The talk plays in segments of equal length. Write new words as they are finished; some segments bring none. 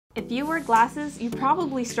If you wear glasses, you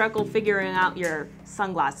probably struggle figuring out your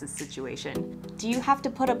sunglasses situation. Do you have to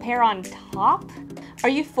put a pair on top? Are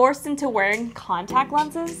you forced into wearing contact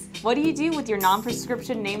lenses? What do you do with your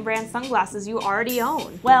non-prescription name brand sunglasses you already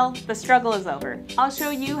own? Well, the struggle is over. I'll show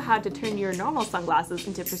you how to turn your normal sunglasses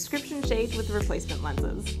into prescription shades with replacement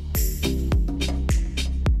lenses.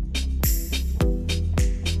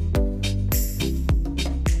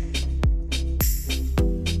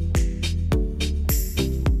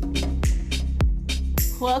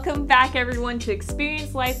 Welcome back everyone to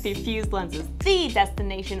Experience Life Through Fused Lenses, the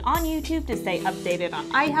destination on YouTube to stay updated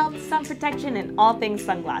on eye health, sun protection, and all things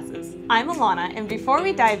sunglasses. I'm Alanna, and before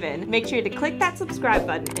we dive in, make sure to click that subscribe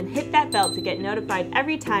button and hit that bell to get notified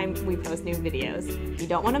every time we post new videos. You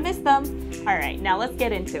don't want to miss them. Alright, now let's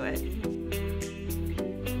get into it.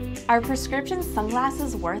 Are prescription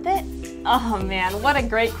sunglasses worth it? Oh man, what a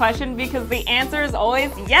great question, because the answer is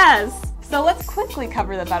always yes! So let's quickly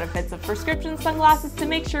cover the benefits of prescription sunglasses to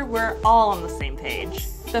make sure we're all on the same page.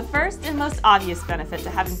 The first and most obvious benefit to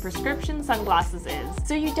having prescription sunglasses is,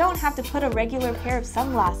 so you don't have to put a regular pair of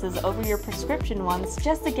sunglasses over your prescription ones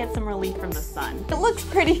just to get some relief from the sun. It looks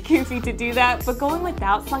pretty goofy to do that, but going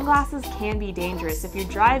without sunglasses can be dangerous if you're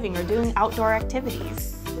driving or doing outdoor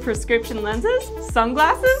activities. Prescription lenses?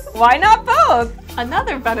 Sunglasses? Why not both?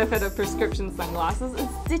 Another benefit of prescription sunglasses is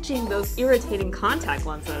ditching those irritating contact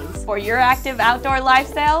lenses. For your active outdoor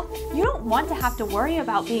lifestyle, you don't want to have to worry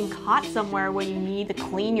about being caught somewhere where you need to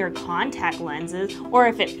clean your contact lenses, or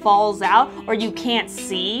if it falls out or you can't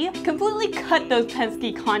see. Completely cut those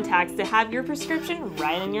pesky contacts to have your prescription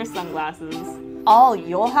right in your sunglasses. All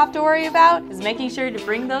you'll have to worry about is making sure to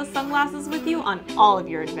bring those sunglasses with you on all of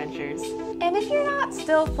your adventures. And if you're not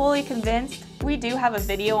still fully convinced, we do have a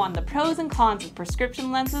video on the pros and cons of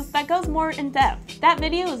prescription lenses that goes more in depth. That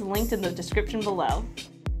video is linked in the description below.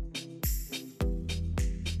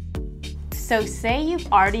 So say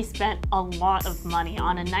you've already spent a lot of money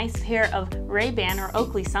on a nice pair of Ray-Ban or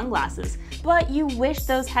Oakley sunglasses, but you wish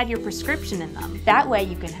those had your prescription in them. That way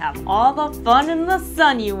you can have all the fun in the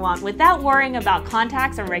sun you want without worrying about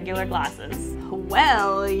contacts or regular glasses.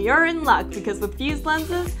 Well, you're in luck, because with Fused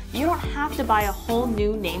lenses, you don't have to buy a whole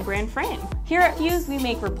new name brand frame. Here at Fused, we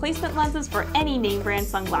make replacement lenses for any name brand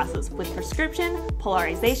sunglasses with prescription,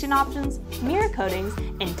 polarization options, mirror coatings,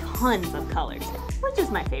 and tons of colors, which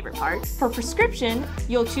is my favorite part. For prescription,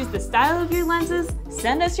 you'll choose the style of your lenses,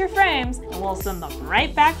 send us your frames, and we'll send them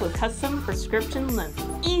right back with custom prescription lenses.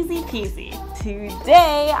 Easy peasy.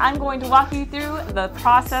 Today, I'm going to walk you through the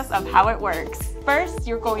process of how it works. First,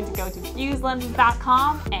 you're going to go to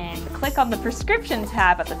fusedlenses.com and click on the prescription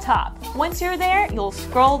tab at the top. Once you're there, you'll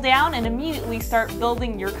scroll down and immediately start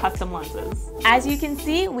building your custom lenses. As you can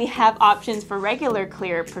see, we have options for regular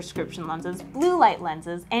clear prescription lenses, blue light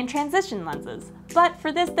lenses, and transition lenses. But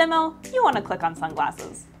for this demo, you want to click on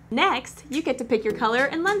sunglasses. Next, you get to pick your color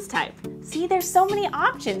and lens type. See, there's so many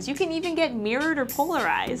options. You can even get mirrored or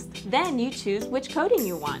polarized. Then you choose which coating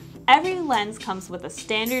you want. Every lens comes with a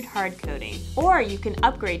standard hard coating, or you can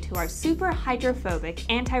upgrade to our super hydrophobic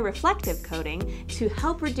anti-reflective coating to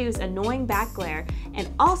help reduce annoying back glare and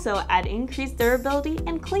also add increased durability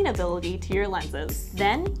and cleanability to your lenses.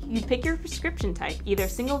 Then you pick your prescription type, either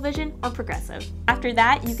single vision or progressive. After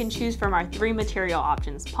that, you can choose from our 3 material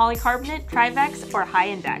options: polycarbonate, Trivex, or high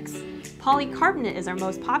index. Polycarbonate is our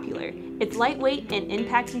most popular. It's lightweight and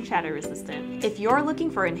impact and shatter resistant. If you're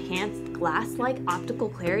looking for enhanced glass-like optical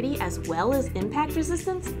clarity as well as impact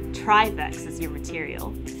resistance, Trivex is your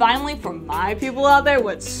material. Finally, for my people out there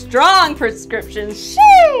with strong prescriptions,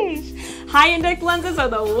 sheesh! High index lenses are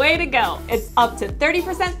the way to go. It's up to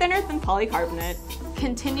 30% thinner than polycarbonate.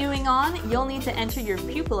 Continuing on, you'll need to enter your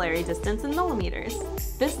pupillary distance in millimeters.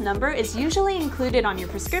 This number is usually included on your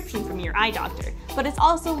prescription from your eye doctor, but it's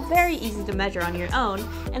also very easy to measure on your own,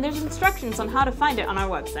 and there's instructions on how to find it on our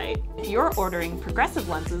website. If you're ordering progressive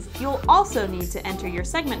lenses, you'll also need to enter your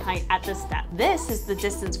segment height at this step. This is the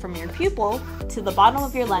distance from your pupil to the bottom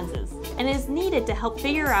of your lenses, and is needed to help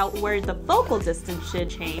figure out where the focal distance should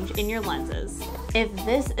change in your lenses. If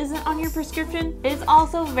this isn't on your prescription, it is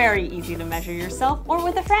also very easy to measure yourself or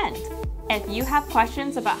with a friend. If you have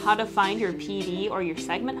questions about how to find your PD or your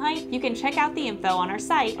segment height, you can check out the info on our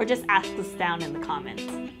site or just ask us down in the comments.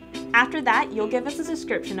 After that, you'll give us a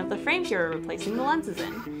description of the frames you're replacing the lenses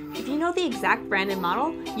in. If you know the exact brand and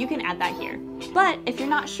model, you can add that here. But if you're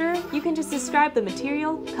not sure, you can just describe the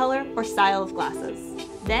material, color, or style of glasses.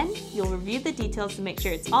 Then, you'll review the details to make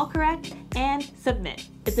sure it's all correct and submit.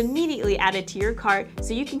 It's immediately added to your cart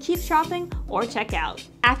so you can keep shopping or check out.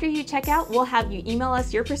 After you check out, we'll have you email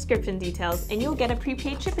us your prescription details and you'll get a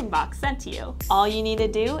prepaid shipping box sent to you. All you need to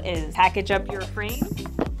do is package up your frame,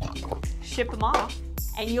 ship them off,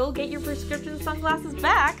 and you'll get your prescription sunglasses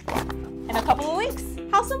back in a couple of weeks.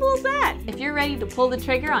 How simple is that? If you're ready to pull the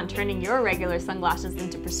trigger on turning your regular sunglasses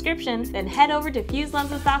into prescription, then head over to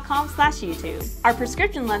fuselenses.com/YouTube. Our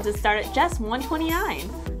prescription lenses start at just $129.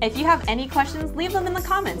 If you have any questions, leave them in the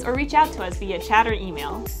comments or reach out to us via chat or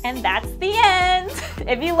email. And that's the end!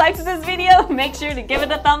 If you liked this video, make sure to give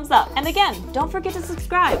it a thumbs up. And again, don't forget to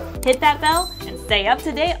subscribe, hit that bell, and stay up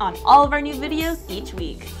to date on all of our new videos each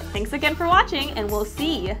week. Thanks again for watching, and we'll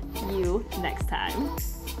see you next time.